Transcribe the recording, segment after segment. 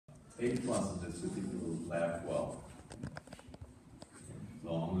A plus in this particular lab 12. So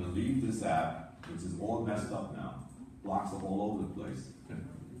I'm going to leave this app, which is all messed up now. Blocks are all over the place.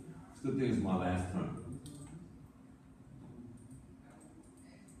 It's a good thing it's my last turn.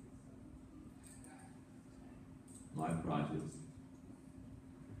 My projects.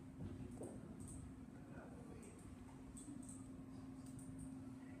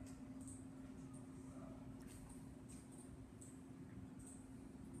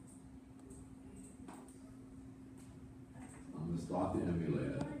 I'm going to start the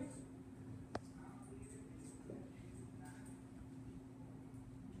emulator.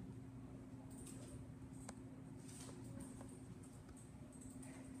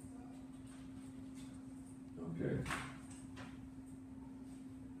 Okay.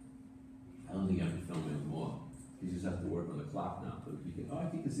 I don't think you have to film anymore. You just have to work on the clock now. But you can, oh,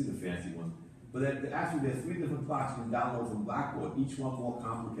 you can see the fancy one. But actually, there are 3 different clocks you can download from Blackboard, each one more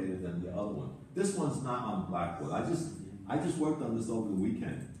complicated than the other one. This one's not on Blackboard. I just worked on this over the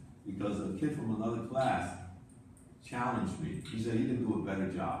weekend because a kid from another class challenged me. He said he didn't do a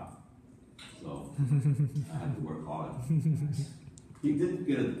better job. So I had to work hard. He did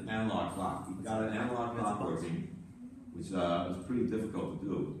get an analog clock. He got an analog clock working, which was pretty difficult to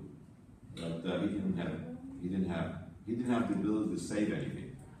do. But he didn't have the ability to save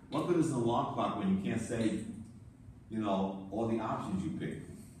anything. What good is an alarm clock when you can't save, all the options you pick?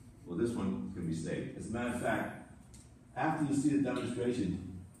 Well, this one can be saved. As a matter of fact, after you see the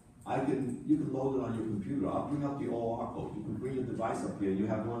demonstration, you can load it on your computer. I'll bring up the OR code. You can bring your device up here. You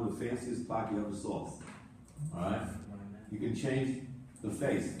have one of the fanciest clocks you ever saw. All right? You can change the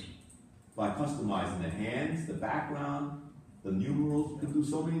face by customizing the hands, the background, the numerals. You can do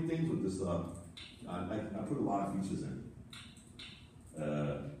so many things with this. I put a lot of features in it.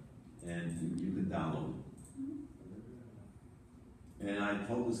 And you can download it. And I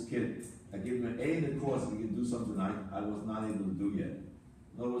told this kid, I gave him an A in the course, and he can do something I was not able to do yet.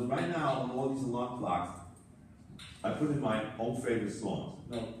 In other words, right now, on all these alarm clocks, I put in my own favorite songs.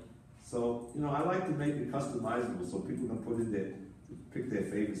 So, I like to make it customizable so people can pick their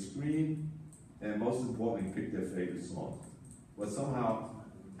favorite screen, and most importantly, pick their favorite songs. But somehow,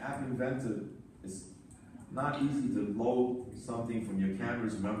 App Inventor is not easy to load something from your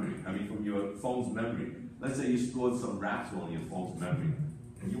camera's memory, from your phone's memory. Let's say you stored some rap song in your phone's memory,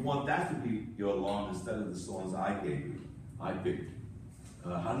 and you want that to be your alarm instead of the songs I gave you, I picked.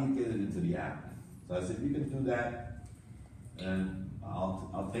 How do you get it into the app? So I said, you can do that, and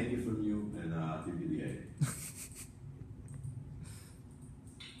I'll take it from you, and I'll give you the A.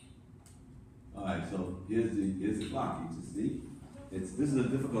 All right, so here's the clock. You can see, this is a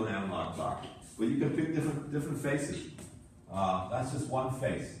difficult analog clock, but you can pick different faces. That's just one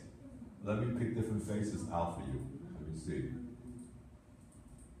face. Let me pick different faces out for you. Let me see.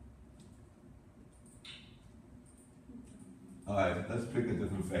 All right, let's pick a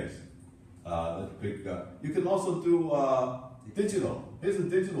different face. Let's pick. You can also do digital. Here's a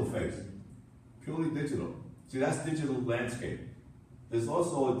digital face, purely digital. See, that's digital landscape. There's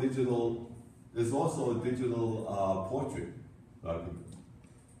also a digital. Portrait.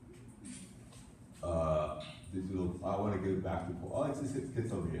 Digital. I want to get it back to. Oh, it's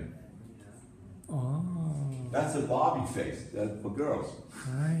over here. Oh. That's a Barbie face. That's for girls.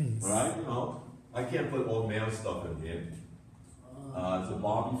 Nice. Right? I can't put all male stuff in here. It's a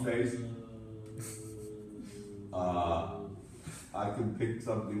Barbie face. I can pick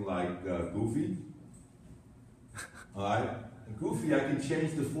something like Goofy. All right? And Goofy, I can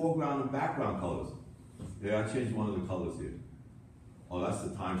change the foreground and background colors. Yeah, I changed one of the colors here. Oh, that's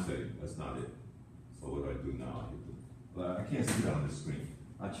the time setting. That's not it. So what do I do now? I can't see that on the screen.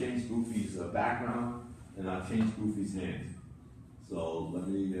 I changed Goofy's background, and I changed Goofy's hands. So let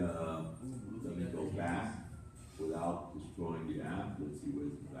me go back without destroying the app. Let's see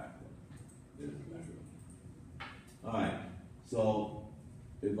where's the background. There's the background. All right. So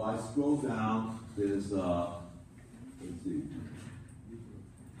if I scroll down, there's let's see,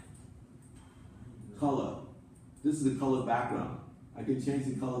 color. This is the color background. I can change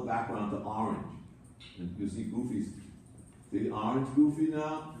the color background to orange. And you see Goofy's, the orange Goofy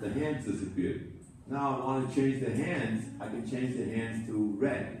now, the hands disappeared. Now I want to change the hands, I can change the hands to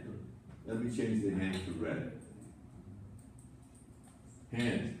red. Let me change the hands to red.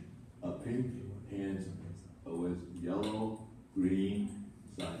 Hands, pink, hands, it's yellow, green,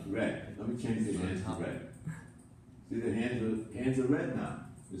 red. Let me change the hands to red. See, the hands are red now.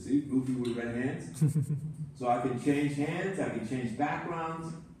 You see, Goofy with red hands? So I can change hands, I can change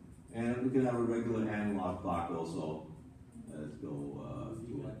backgrounds, and we can have a regular analog clock also. Let's go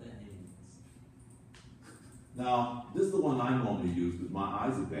to Now, this is the one I normally use because my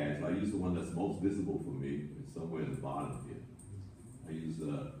eyes are bad, so I use the one that's most visible for me. It's somewhere at the bottom here. I use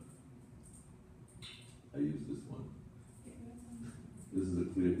this one. This is the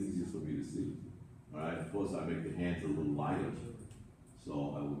clear, easiest for me to see. Alright, of course I make the hands a little lighter. So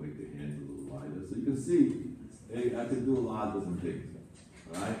I will make the hands a little lighter. So you can see, hey, I can do a lot of different things.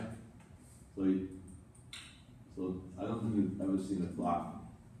 Alright? So I don't think you've ever seen a clock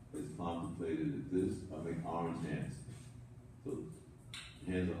that's contemplated at this. I make orange hands. So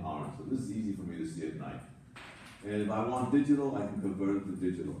hands are orange. So this is easy for me to see at night. And if I want digital, I can convert it to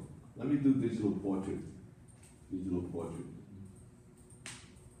digital. Let me do digital portrait. Digital portrait.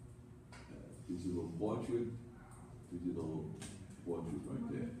 Digital portrait. Digital portrait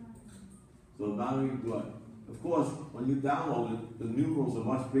right there. So now you do it. Of course, when you download it, the numerals are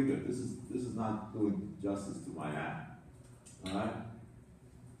much bigger. This is not doing justice to my app. Alright?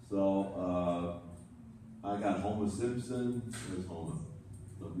 So I got Homer Simpson. There's Homer.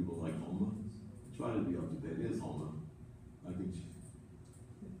 Some people like Homer. Try to be up to date. Here's Homer. I can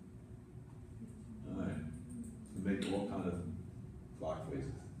alright. To make all kind of clock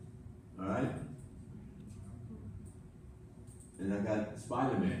faces. Alright? And I got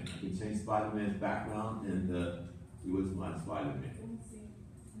Spider-Man. I can change Spider-Man's background and where's my Spider-Man?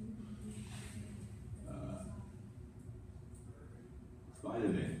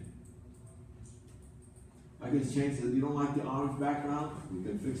 Spider-Man. I can change it. You don't like the orange background? We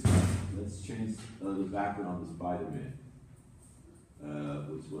can fix that. Let's change the background to Spider-Man.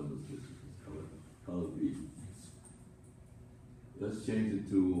 Which one was this? Color B. Let's change it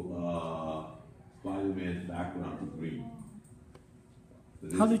to Spider-Man's background to green.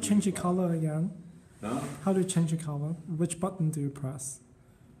 How do you change the color again? Huh? How do you change the color? Which button do you press?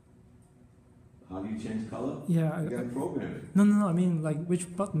 How do you change color? Yeah. You gotta program it. No. I mean, like,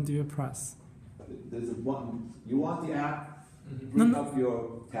 which button do you press? There's a button. You want the app? Bring up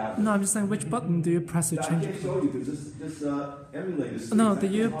your tablet. No, I'm just saying, which button do you press to I change? can't show you because this emulator. No, do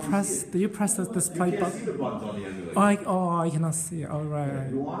you press the display You can't see button? the buttons on the emulator. I cannot see. All right.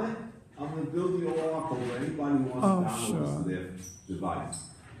 You want it? I'm going to build the OR code for anybody who wants to download this to their device.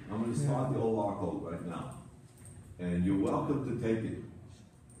 I'm going to start the OR code right now. And you're welcome to take it.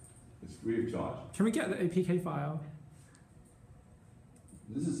 It's free of charge. Can we get the APK file?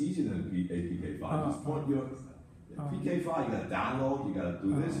 This is easier than an APK file. Just point your PK file, you got to download, you got to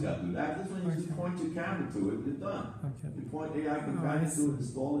do this, you got to do that. This one, you just point your camera to it, you're done. Okay. You point AI companion to it,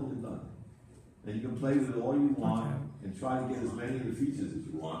 install it, you're done. And you can play with it all you want and try to get as many of the features as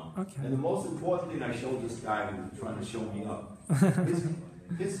you want. Okay. And the most important thing I showed this guy who was trying to show me up,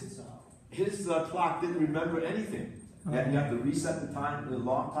 his clock didn't remember anything. You have to reset the time, the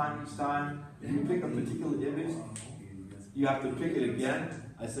long time each time. If you pick a particular image, you have to pick it again.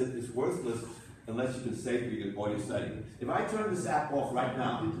 I said it's worthless unless you can save all your settings. If I turn this app off right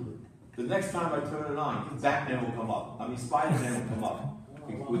now, the next time I turn it on, Batman will come up. I mean, Spider-Man will come up.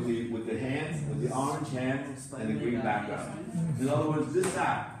 With the hands, with the orange hands and the green background. In other words, this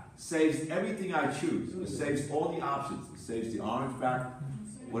app saves everything I choose. It saves all the options. It saves the orange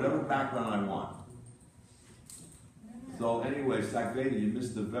whatever background I want. So anyway, Sack Vader, you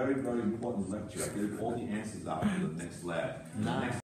missed a very, very important lecture. I gave all the answers out for the next lab.